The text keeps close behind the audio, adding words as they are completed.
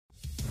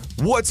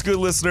What's good,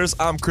 listeners?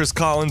 I'm Chris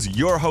Collins,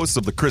 your host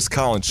of The Chris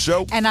Collins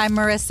Show. And I'm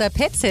Marissa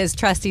Pitts, his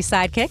trusty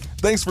sidekick.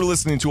 Thanks for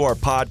listening to our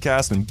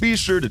podcast, and be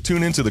sure to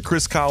tune into The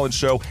Chris Collins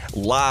Show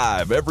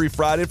live every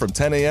Friday from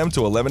 10 a.m.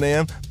 to 11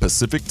 a.m.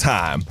 Pacific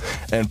Time.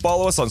 And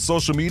follow us on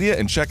social media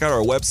and check out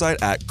our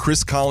website at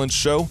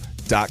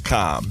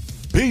chriscollinsshow.com.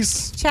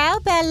 Peace. Ciao,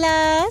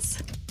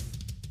 Bellas.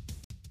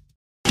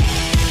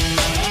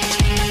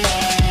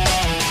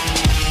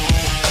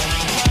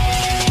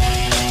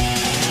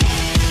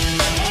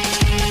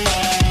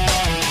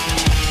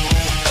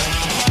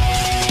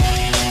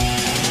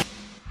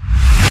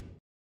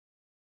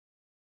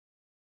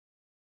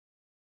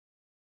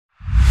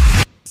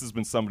 This has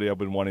been somebody I've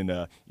been wanting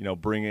to,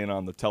 bring in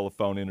on the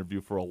telephone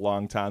interview for a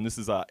long time. This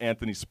is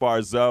Anthony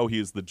Sparzo. He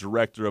is the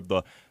director of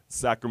the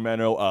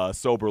Sacramento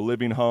Sober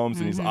Living Homes,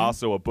 and he's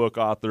also a book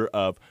author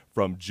of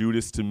From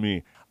Judas to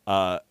Me.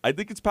 I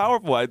think it's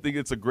powerful. I think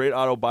it's a great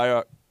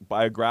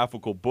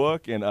autobiographical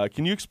book. And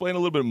can you explain a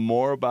little bit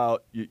more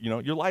about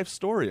your life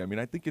story? I mean,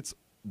 I think it's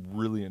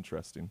really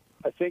interesting.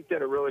 I think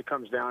that it really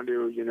comes down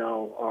to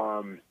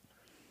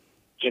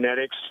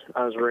genetics.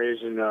 I was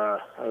raised in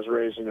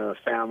a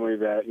family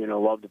that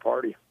loved to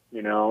party,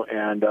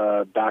 and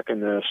back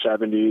in the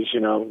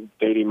 70s,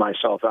 dating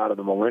myself out of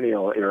the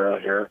millennial era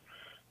here,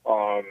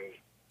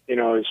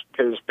 is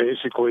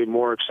basically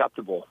more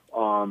acceptable.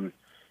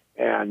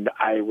 And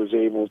I was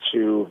able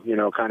to,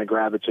 kind of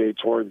gravitate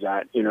towards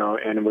that,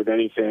 and with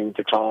anything,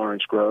 the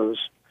tolerance grows,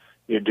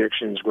 the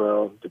addictions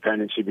grow,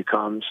 dependency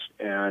becomes,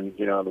 and,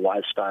 the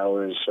lifestyle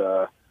is,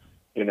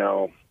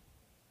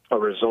 a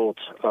result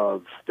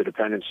of the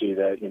dependency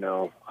that,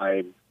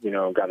 I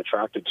got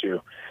attracted to.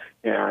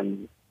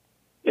 And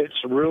it's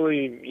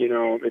really,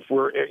 if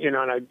we're, and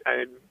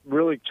I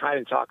really try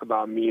to talk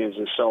about me as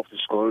a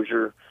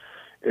self-disclosure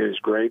is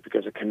great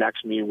because it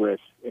connects me with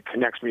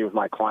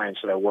my clients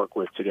that I work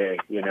with today,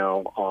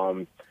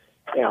 and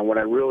what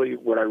I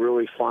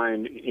really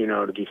find,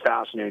 to be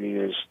fascinating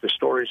is the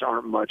stories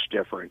aren't much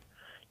different.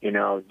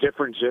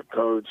 Different zip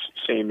codes,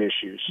 same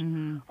issues.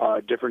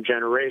 Different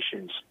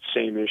generations,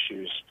 same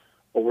issues.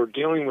 But we're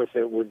dealing with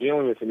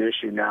an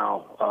issue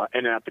now,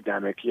 an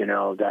epidemic.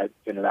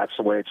 That's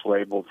the way it's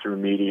labeled through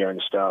media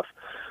and stuff.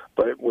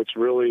 But what's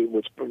really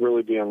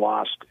being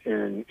lost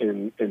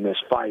in this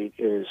fight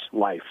is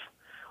life.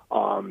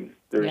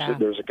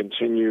 There's a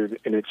continued,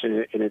 and it's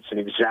an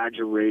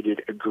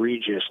exaggerated,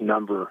 egregious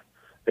number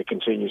that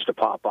continues to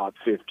pop up.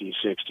 50,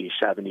 60,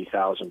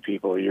 70,000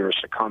 people a year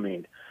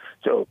succumbing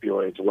to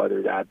opioids,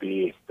 whether that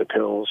be the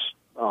pills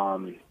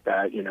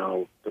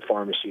that the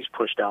pharmacies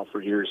pushed out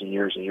for years and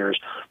years and years,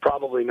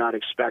 probably not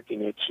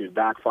expecting it to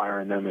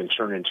backfire on them and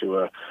turn into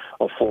a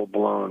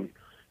full-blown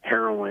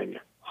heroin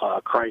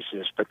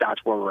crisis, but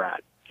that's where we're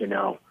at,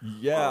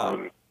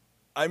 Yeah.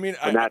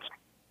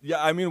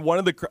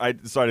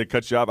 Sorry to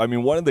cut you off. I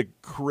mean, one of the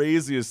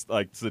craziest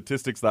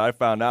statistics that I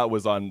found out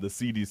was on the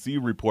CDC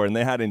report, and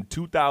they had in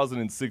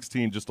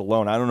 2016 just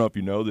alone. I don't know if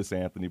you know this,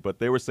 Anthony, but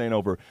they were saying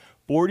over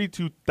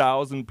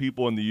 42,000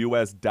 people in the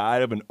U.S.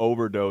 died of an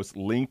overdose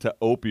linked to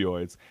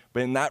opioids,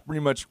 and that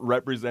pretty much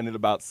represented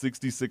about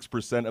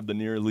 66% of the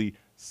nearly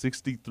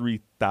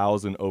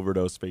 63,000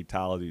 overdose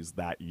fatalities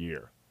that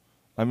year.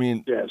 I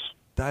mean, yes,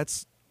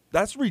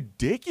 That's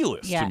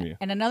ridiculous to me.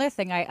 And another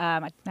thing,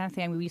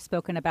 we've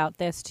spoken about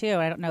this too.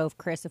 I don't know if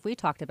we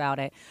talked about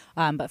it,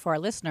 but for our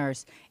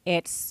listeners,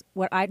 it's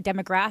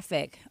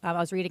demographic. I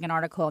was reading an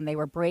article and they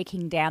were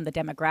breaking down the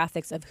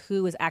demographics of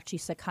who is actually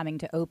succumbing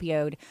to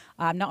opioid,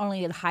 not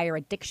only the higher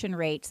addiction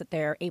rates that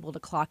they're able to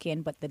clock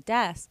in, but the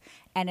deaths.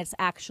 And it's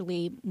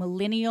actually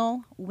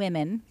millennial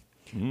women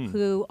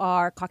who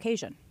are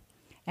Caucasian,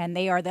 and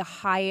they are the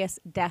highest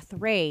death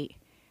rate.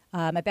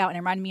 And it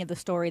reminded me of the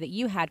story that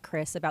you had,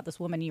 Chris, about this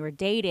woman you were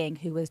dating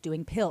who was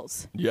doing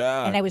pills.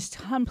 Yeah. And I was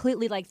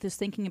completely just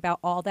thinking about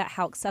all that,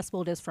 how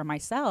accessible it is for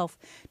myself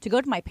to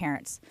go to my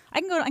parents. I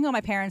can go to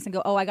my parents and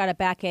go, oh, I got a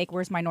backache.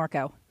 Where's my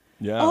Norco?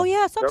 Yeah. Oh,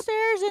 yeah, it's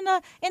upstairs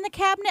in the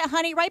cabinet,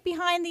 honey, right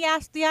behind the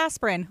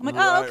aspirin. I'm like,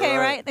 oh, okay,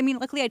 right. I mean,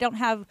 luckily I don't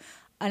have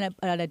an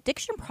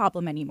addiction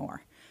problem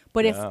anymore.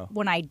 But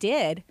when I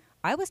did,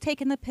 I was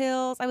taking the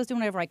pills. I was doing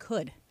whatever I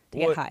could to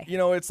get high.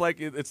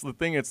 It's the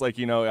thing. It's like,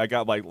 I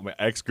got my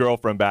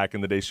ex-girlfriend back in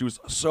the day. She was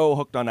so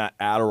hooked on that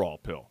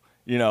Adderall pill,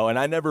 and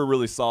I never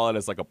really saw it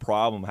as like a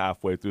problem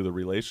halfway through the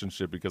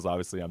relationship because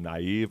obviously I'm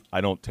naive.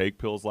 I don't take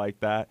pills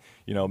like that.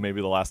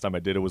 Maybe the last time I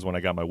did it was when I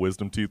got my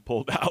wisdom teeth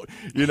pulled out,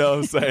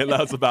 saying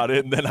that's about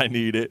it. And then I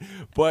need it.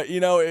 But,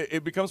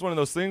 it becomes one of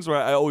those things where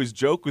I always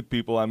joke with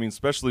people. I mean,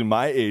 especially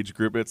my age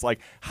group. It's like,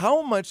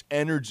 how much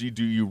energy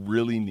do you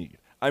really need?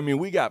 I mean,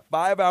 we got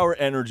 5-hour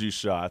energy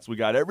shots. We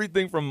got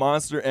everything from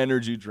Monster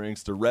energy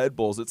drinks to Red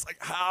Bulls. It's like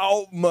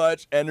how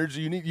much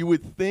energy you need. You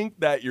would think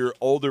that your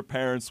older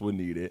parents would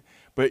need it.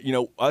 But,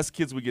 us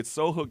kids, we get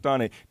so hooked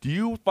on it. Do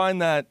you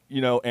find that,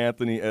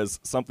 Anthony,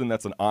 as something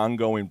that's an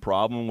ongoing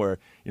problem where,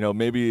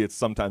 maybe it's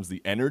sometimes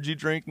the energy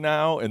drink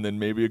now and then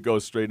maybe it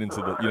goes straight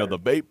into the, the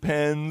vape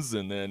pens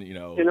and then,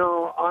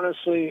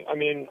 honestly, I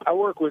mean, I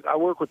work with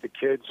the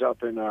kids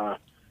up in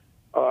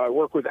I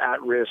work with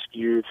at-risk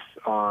youth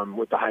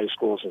with the high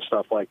schools and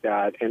stuff like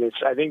that, and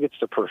I think it's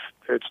the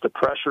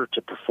pressure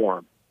to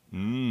perform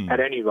at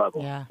any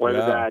level,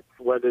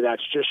 whether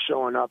that's just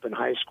showing up in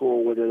high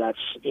school, whether that's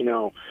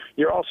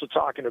you're also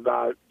talking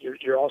about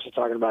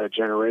a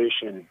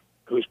generation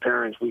whose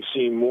parents we've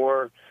seen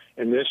more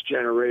in this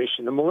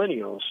generation, the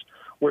millennials,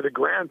 where the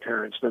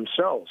grandparents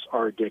themselves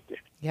are addicted.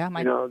 Yeah,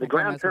 the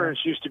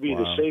grandparents used to be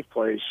the safe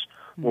place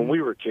when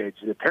we were kids.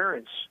 The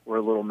parents were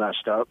a little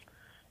messed up,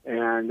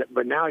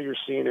 but now you're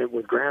seeing it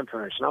with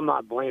grandparents. And I'm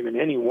not blaming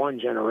any one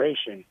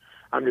generation.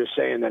 I'm just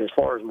saying that as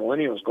far as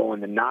millennials go,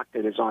 and the knock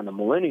that is on the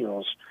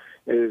millennials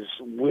is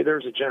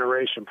there's a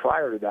generation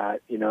prior to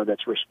that,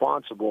 that's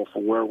responsible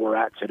for where we're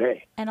at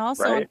today. And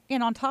also, right?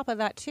 on top of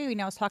that, too,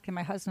 I was talking to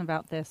my husband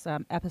about this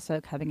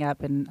episode coming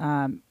up,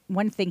 and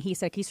one thing he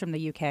said, he's from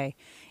the UK,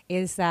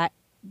 is that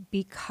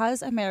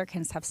because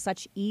Americans have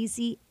such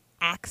easy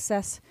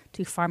access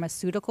to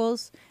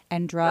pharmaceuticals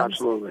and drugs,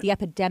 the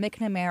epidemic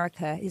in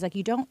America is like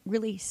you don't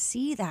really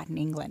see that in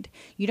England.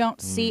 You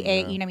don't see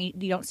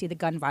you don't see the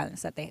gun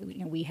violence that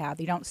we have.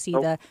 You don't see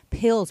the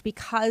pills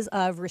because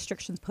of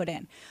restrictions put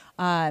in,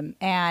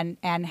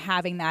 and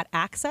having that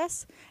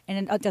access.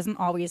 And it doesn't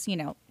always,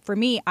 for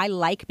me, I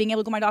like being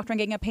able to go to my doctor and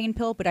getting a pain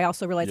pill, but I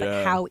also realize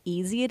like how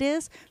easy it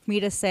is for me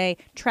to say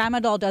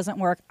tramadol doesn't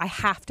work. I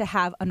have to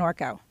have a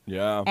Norco.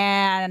 Yeah.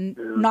 And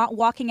not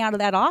walking out of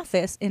that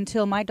office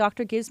until my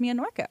doctor gives me a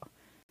Norco.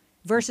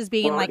 Versus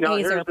being hey,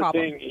 is there a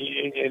problem?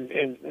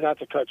 And not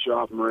to cut you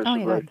off,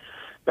 Marissa,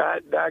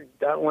 but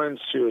that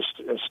lends to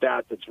a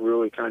stat that's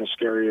really kind of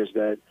scary, is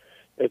that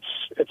it's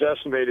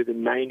estimated that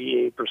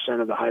 98%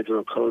 of the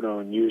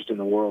hydrocodone used in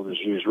the world is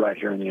used right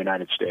here in the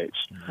United States.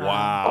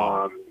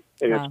 Wow.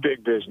 And it's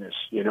big business,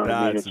 what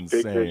I mean? It's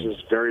insane. Big business,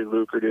 very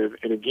lucrative.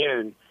 And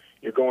again,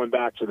 you're going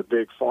back to the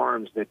big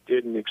farms that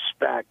didn't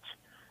expect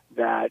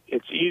that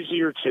it's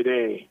easier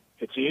today.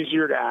 It's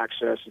easier to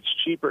access. It's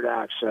cheaper to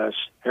access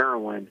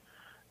heroin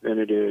than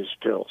it is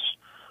pills.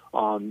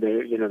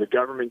 The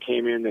government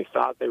came in. They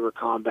thought they were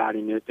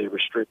combating it. They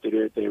restricted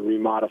it. They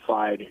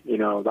remodified, the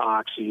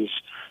oxys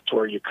to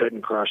where you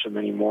couldn't crush them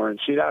anymore. And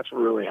see, that's what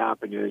really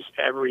happened is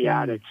every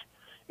addict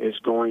is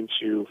going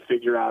to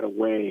figure out a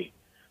way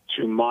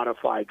to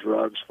modify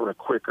drugs for a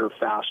quicker,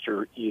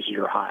 faster,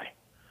 easier high.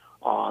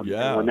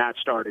 And when that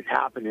started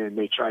happening,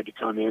 they tried to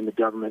come in. The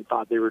government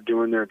thought they were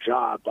doing their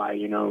job by,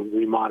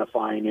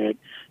 remodifying it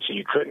so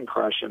you couldn't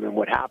crush them. And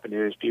what happened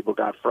is people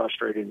got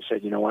frustrated and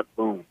said, you know what,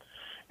 boom.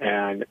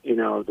 And,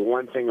 the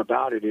one thing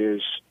about it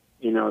is,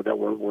 that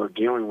we're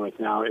dealing with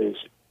now is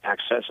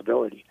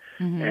accessibility.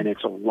 And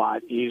it's a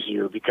lot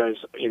easier because,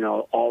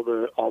 all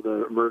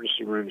the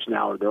emergency rooms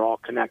now, they're all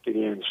connected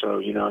in.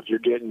 So, if you're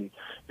getting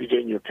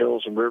your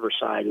pills in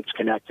Riverside, it's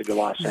connected to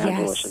Los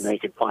Angeles, and they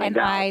can find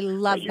out. I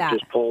love that.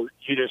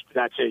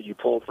 That's it. You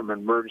pulled from an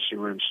emergency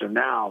room. So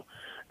now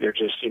they're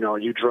just, are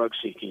you drug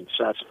seeking?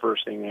 So that's the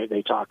first thing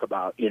they talk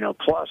about,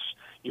 plus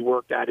you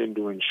work that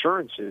into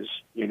insurances,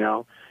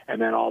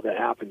 and then all that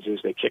happens is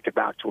they kick it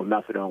back to a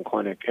methadone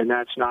clinic, and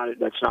that's not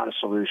a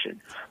solution.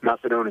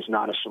 Methadone is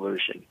not a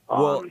solution.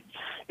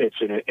 It's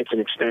an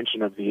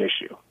extension of the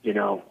issue.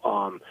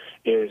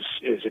 Is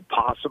it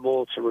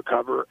possible to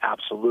recover?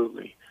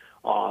 Absolutely.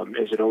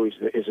 Is it always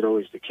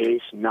the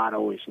case? Not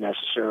always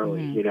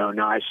necessarily.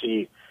 Now I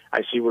see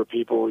where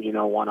people,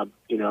 want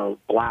to,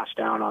 blast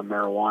down on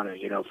marijuana,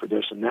 for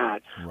this and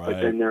that,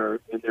 but then they're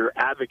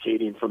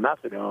advocating for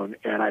methadone,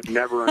 and I've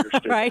never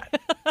understood right.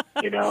 that.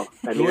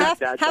 I mean,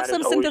 have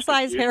some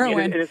synthesized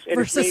heroin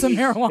versus some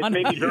marijuana. It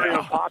may be very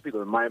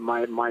unpopular.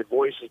 My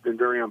voice has been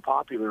very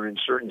unpopular in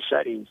certain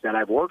settings that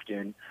I've worked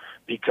in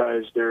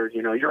because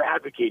you're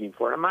advocating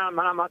for it. I'm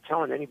not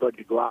telling anybody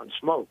to go out and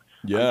smoke.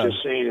 Yeah. I'm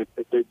just saying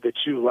that the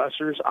two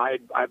lessers,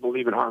 I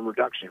believe in harm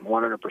reduction,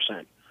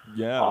 100%.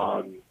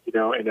 Yeah.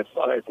 And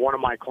if one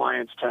of my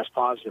clients tests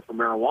positive for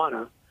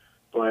marijuana,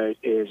 but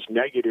is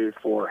negative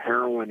for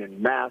heroin and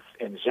meth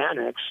and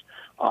Xanax,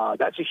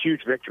 that's a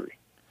huge victory.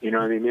 You know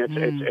what I mean?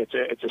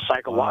 It's a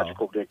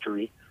psychological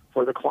victory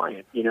for the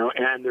client,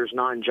 and there's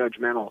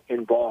non-judgmental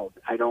involved.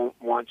 I don't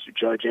want to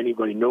judge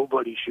anybody.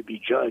 Nobody should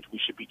be judged. We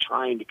should be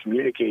trying to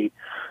communicate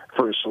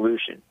for a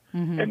solution.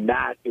 And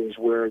that is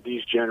where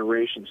these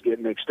generations get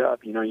mixed up.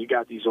 You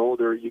got these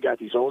older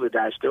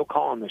guys still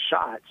calling the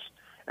shots,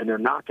 and they're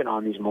knocking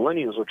on these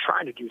millennials. We're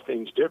trying to do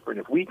things different.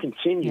 If we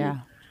continue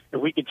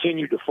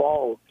to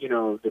follow,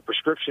 the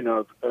prescription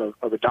of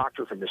a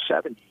doctor from the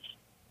 70s,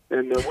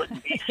 then there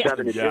wouldn't be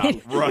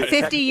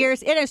 50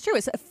 years. It is true.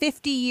 It's a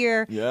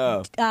 50-year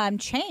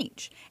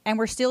change, and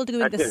we're still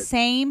doing the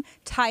same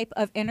type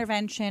of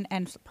intervention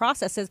and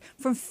processes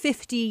from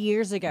 50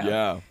 years ago.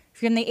 Yeah.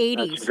 From the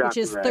 80s, which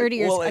is 30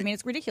 years. Well,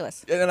 it's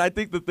ridiculous. And I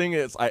think the thing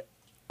is,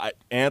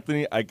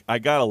 Anthony, I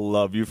gotta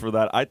love you for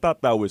that. I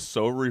thought that was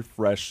so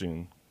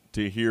refreshing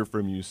to hear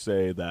from you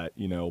say that,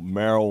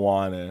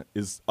 marijuana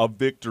is a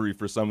victory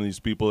for some of these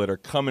people that are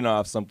coming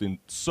off something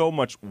so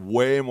much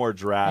way more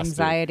drastic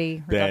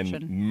Anxiety than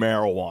reduction.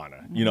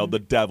 marijuana, the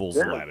devil's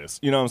lettuce.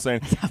 You know what I'm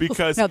saying?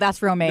 Because No,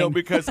 that's romaine.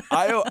 because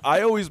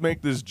I always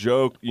make this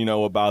joke,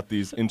 about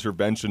these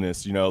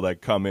interventionists,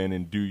 that come in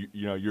and do,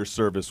 your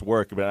service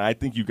work. But I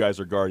think you guys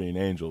are guardian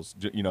angels.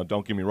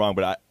 Don't get me wrong,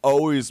 but I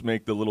always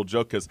make the little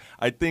joke because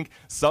I think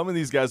some of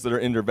these guys that are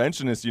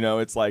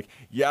interventionists, it's like,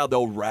 yeah,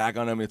 they'll rag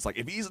on him. It's like,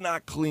 if he's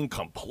not clean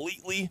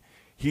completely,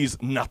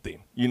 he's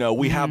nothing.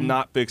 We have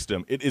not fixed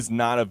him. It is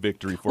not a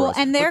victory for us.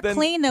 Well, and their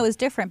clean, though, is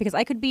different because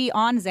I could be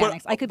on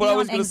Xanax. I could be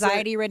on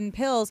anxiety-ridden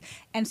pills,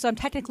 and so I'm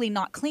technically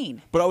not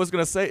clean. But I was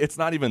going to say, it's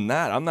not even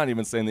that. I'm not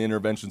even saying the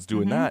intervention's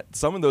doing that.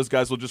 Some of those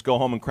guys will just go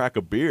home and crack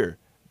a beer,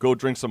 go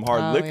drink some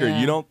hard liquor.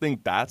 Yeah. You don't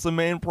think that's a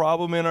main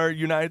problem in our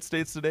United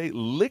States today?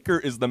 Liquor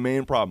is the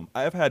main problem.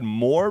 I have had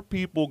more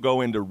people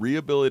go into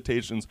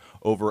rehabilitations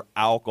over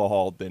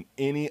alcohol than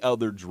any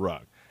other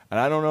drug. And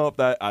I don't know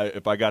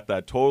if I got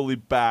that totally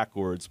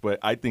backwards, but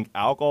I think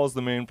alcohol is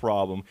the main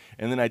problem.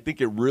 And then I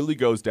think it really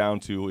goes down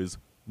to is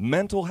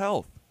mental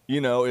health.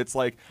 It's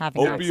like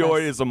Having opioid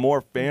access. is a more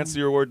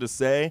fancier word to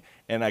say,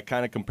 and I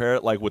kind of compare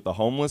it like with the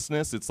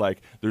homelessness. It's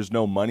like there's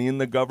no money in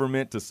the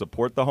government to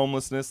support the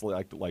homelessness,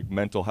 like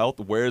mental health.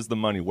 Where's the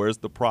money? Where's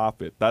the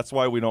profit? That's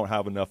why we don't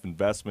have enough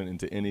investment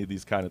into any of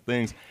these kind of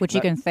things. Which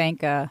you can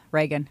thank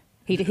Reagan.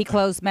 He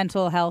closed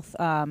mental health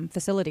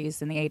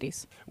facilities in the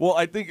 80s. Well,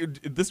 I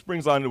think this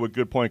brings on to a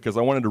good point because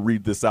I wanted to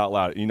read this out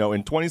loud. In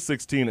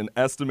 2016, an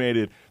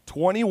estimated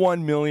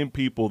 21 million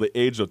people the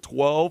age of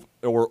 12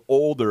 or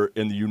older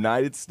in the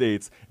United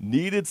States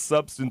needed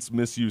substance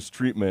misuse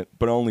treatment,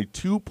 but only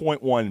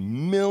 2.1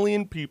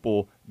 million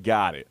people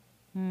got it.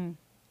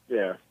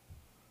 Yeah,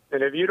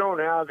 and if you don't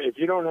have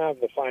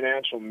the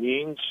financial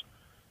means,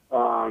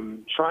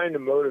 trying to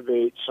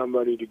motivate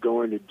somebody to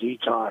go into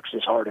detox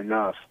is hard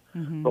enough.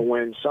 But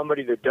when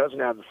somebody that doesn't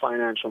have the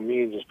financial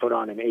means is put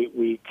on an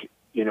 8-week,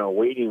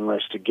 waiting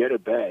list to get a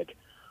bed,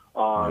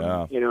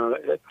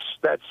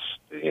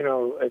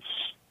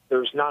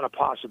 there's not a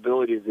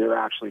possibility that they're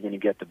actually going to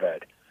get the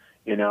bed.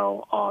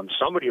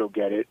 Somebody will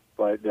get it,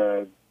 but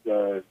the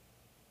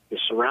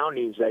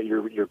surroundings that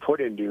you're put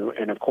into,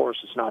 and of course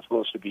it's not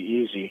supposed to be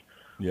easy.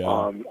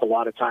 Yeah. A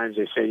lot of times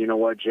they say,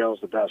 jail's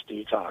the best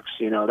detox.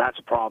 That's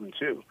a problem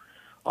too.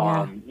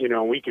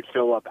 We could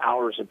fill up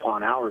hours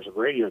upon hours of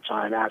radio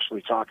time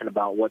actually talking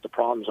about what the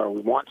problems are.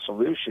 We want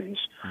solutions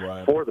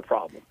for the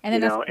problem.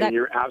 And and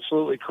you're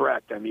absolutely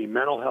correct. I mean,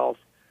 mental health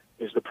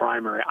is the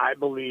primary. I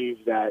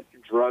believe that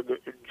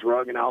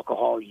drug and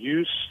alcohol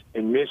use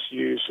and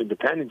misuse and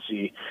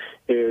dependency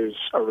is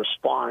a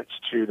response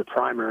to the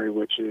primary,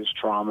 which is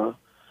trauma,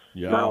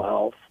 mental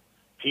health,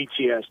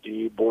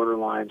 PTSD,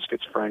 borderline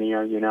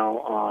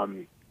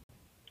schizophrenia,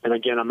 and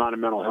again, I'm not a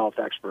mental health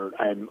expert.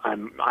 I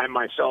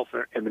myself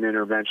am an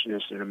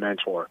interventionist and a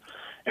mentor,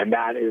 and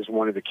that is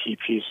one of the key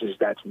pieces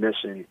that's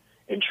missing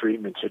in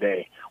treatment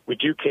today. We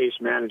do case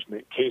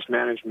management. Case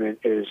management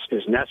is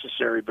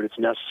necessary, but it's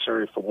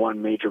necessary for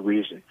one major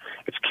reason.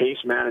 Case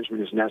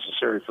management is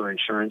necessary for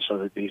insurance so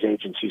that these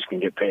agencies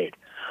can get paid.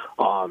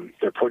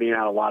 They're putting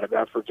out a lot of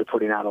effort. They're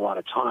putting out a lot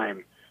of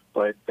time.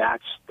 But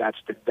that's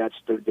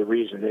the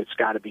reason. It's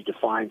got to be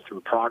defined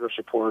through progress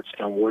reports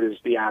and what is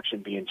the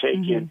action being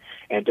taken,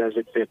 and does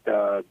it fit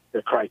the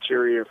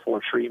criteria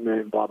for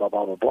treatment, blah blah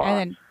blah blah blah.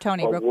 And then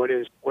Tony, what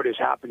is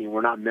happening?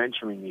 We're not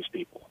mentoring these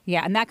people.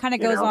 Yeah, and that kind of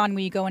goes on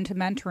when you go into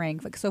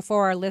mentoring. So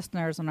for our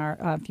listeners, in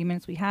our few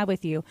minutes we have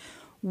with you,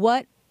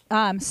 what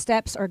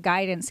steps or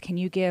guidance can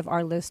you give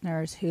our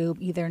listeners who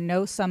either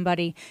know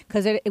somebody,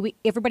 because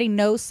everybody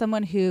knows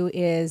someone who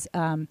is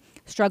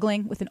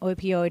struggling with an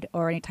opioid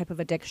or any type of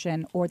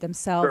addiction, or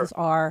themselves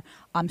are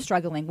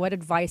struggling? What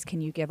advice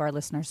can you give our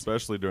listeners,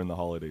 especially during the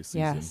holiday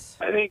season? Yes,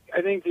 I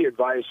think the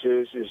advice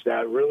is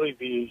that really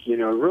be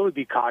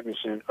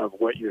cognizant of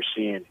what you're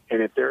seeing,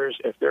 and if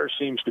there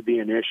seems to be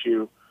an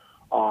issue.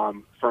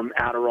 From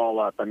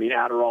Adderall up. I mean,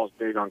 Adderall is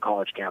big on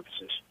college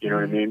campuses. You know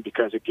what I mean?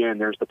 Because again,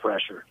 there's the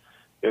pressure.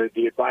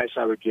 The advice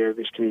I would give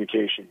is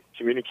communication.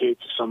 Communicate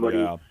to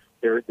somebody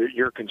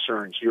your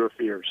concerns, your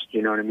fears.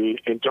 You know what I mean?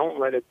 And don't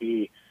let it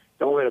be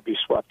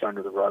swept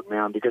under the rug,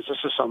 man. Because this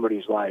is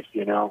somebody's life.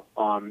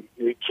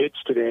 The kids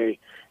today,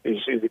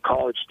 the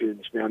college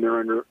students, man, they're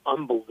under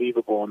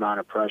unbelievable amount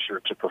of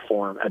pressure to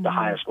perform at the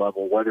highest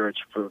level, whether it's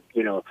for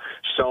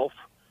self.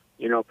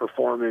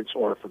 Performance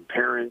or from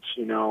parents,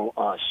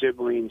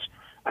 siblings.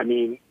 I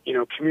mean,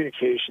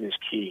 communication is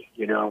key,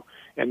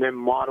 and then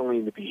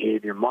modeling the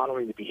behavior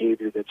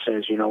that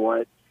says,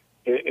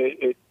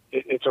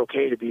 it's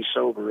okay to be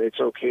sober. It's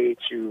okay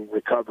to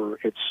recover.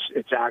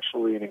 It's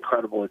actually an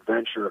incredible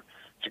adventure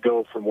to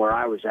go from where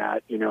I was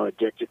at,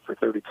 addicted for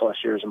 30 plus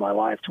years of my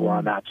life to where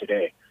I'm at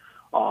today.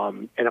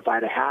 And if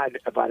I'd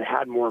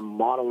had more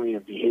modeling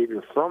of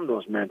behavior from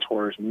those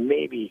mentors,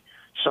 maybe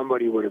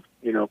somebody would have,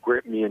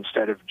 gripped me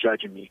instead of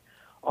judging me.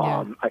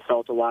 I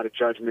felt a lot of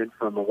judgment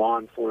from the law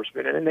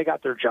enforcement, and they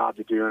got their job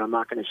to do. And I'm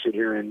not going to sit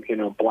here and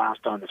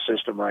blast on the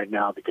system right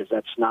now, because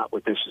that's not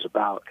what this is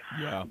about.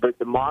 Yeah. But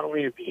the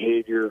modeling of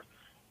behavior,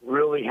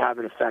 really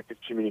having effective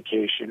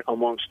communication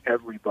amongst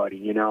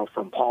everybody,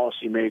 from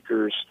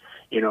policymakers,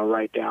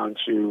 right down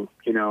to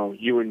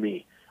you and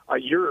me.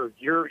 You're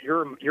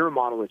a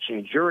model of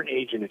change. You're an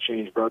agent of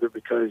change, brother,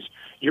 because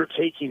you're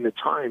taking the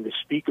time to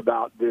speak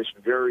about this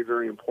very,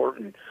 very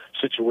important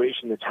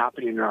situation that's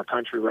happening in our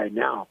country right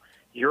now.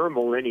 You're a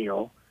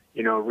millennial,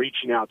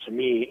 reaching out to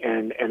me,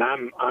 and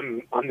I'm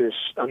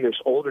this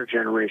older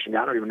generation.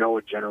 I don't even know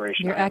what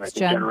generation You're I am.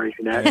 X-Gen.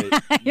 Generation X.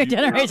 You're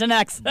Generation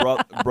X.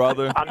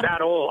 Brother. I'm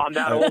that old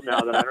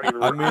now that I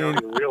don't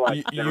even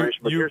realize the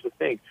generation. But here's the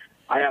thing: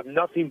 I have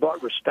nothing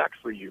but respect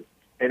for you,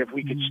 and if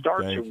we could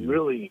start to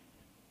really,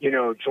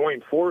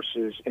 join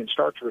forces and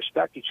start to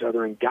respect each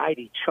other and guide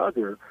each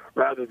other,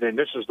 rather than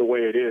this is the way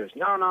it is.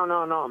 No,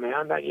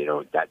 man.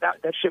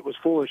 That shit was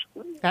foolish.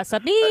 That's a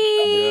beep.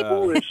 That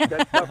foolish.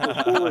 That stuff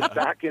was foolish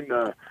back in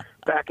the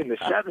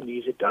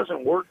 70s. It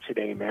doesn't work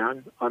today,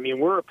 man. I mean,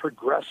 we're a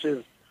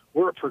progressive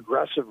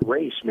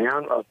race,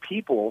 man, of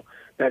people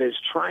that is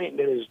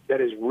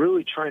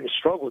really trying to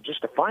struggle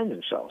just to find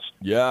themselves.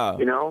 Yeah.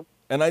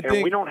 And I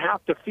think we don't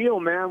have to feel,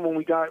 man, when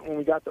we got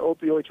the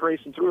opioids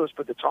racing through us,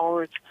 but the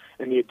tolerance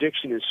and the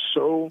addiction is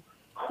so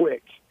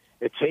quick.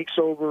 It takes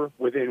over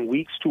within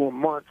weeks to a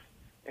month,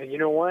 and you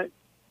know what?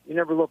 You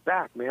never look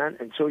back, man,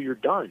 until you're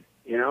done.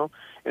 And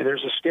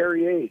there's a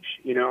scary age,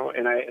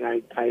 and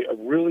I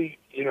really,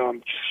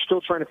 I'm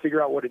still trying to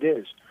figure out what it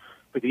is.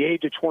 But the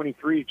age of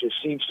 23 just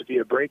seems to be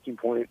a breaking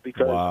point,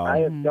 because I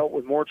have dealt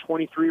with more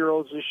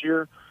 23-year-olds this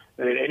year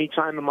than at any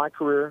time in my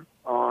career.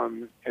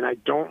 And I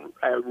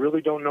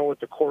really don't know what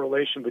the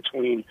correlation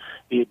between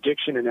the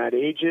addiction and that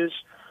age is,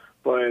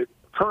 but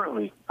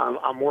currently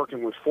I'm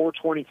working with 4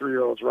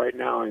 23-year-olds right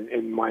now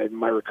in my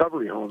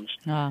recovery homes.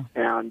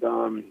 And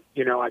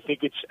I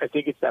think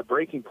it's that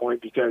breaking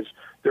point, because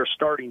they're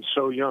starting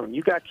so young.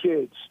 You got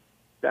kids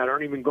that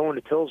aren't even going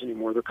to pills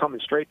anymore. They're coming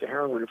straight to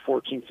heroin at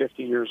 14,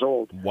 15 years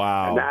old.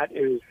 Wow. And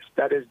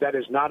that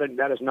is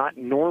not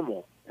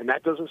normal. And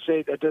that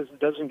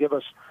doesn't give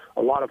us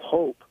a lot of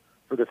hope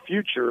for the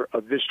future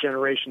of this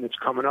generation that's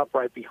coming up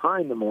right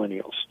behind the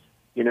millennials.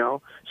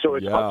 So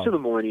it's up to the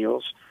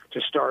millennials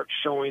to start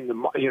showing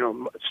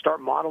start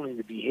modeling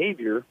the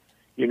behavior,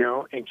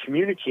 and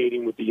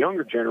communicating with the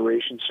younger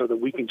generation, so that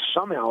we can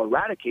somehow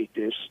eradicate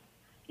this,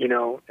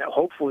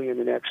 hopefully in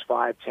the next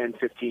 5, 10,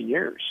 15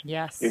 years.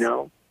 Yes.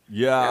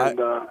 Yeah.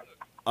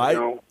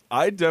 And,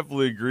 I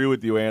definitely agree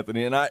with you,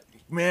 Anthony. And I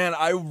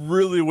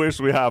really wish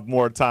we have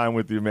more time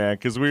with you, man,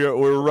 because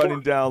we're running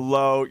down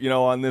low,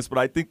 on this. But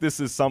I think this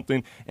is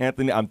something,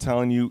 Anthony, I'm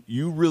telling you,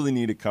 you really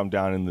need to come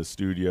down in the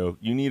studio.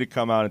 You need to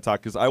come out and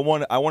talk, because I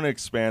want to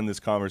expand this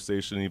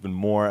conversation even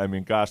more. I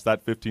mean, gosh,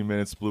 that 15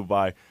 minutes flew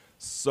by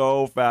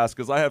so fast,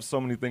 because I have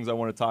so many things I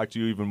want to talk to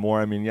you even more.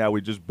 I mean, yeah,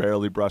 we just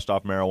barely brushed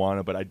off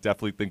marijuana, but I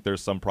definitely think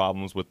there's some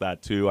problems with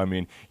that too. I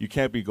mean, you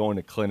can't be going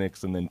to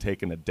clinics and then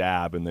taking a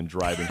dab and then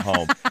driving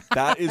home.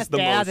 That is the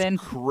most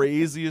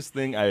craziest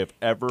thing I have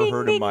ever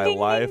heard in my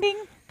life.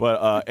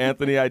 But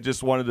Anthony, I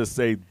just wanted to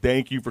say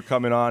thank you for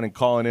coming on and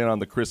calling in on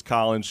the Chris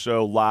Collins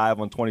Show live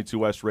on 22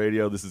 West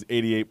Radio. This is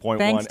 88.1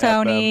 Thanks,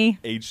 Tony.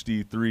 FM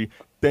HD3.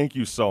 Thank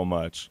you so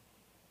much.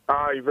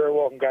 You're very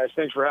welcome, guys.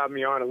 Thanks for having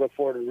me on. I look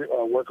forward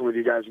to working with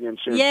you guys again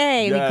soon.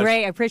 Yay, it'd be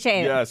great. I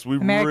appreciate it. Yes, we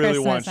Merry really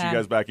Christmas, want you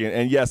guys back in.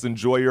 And yes,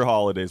 enjoy your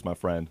holidays, my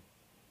friend.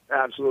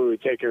 Absolutely.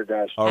 Take care,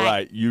 guys. All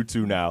right, you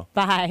too now.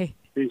 Bye.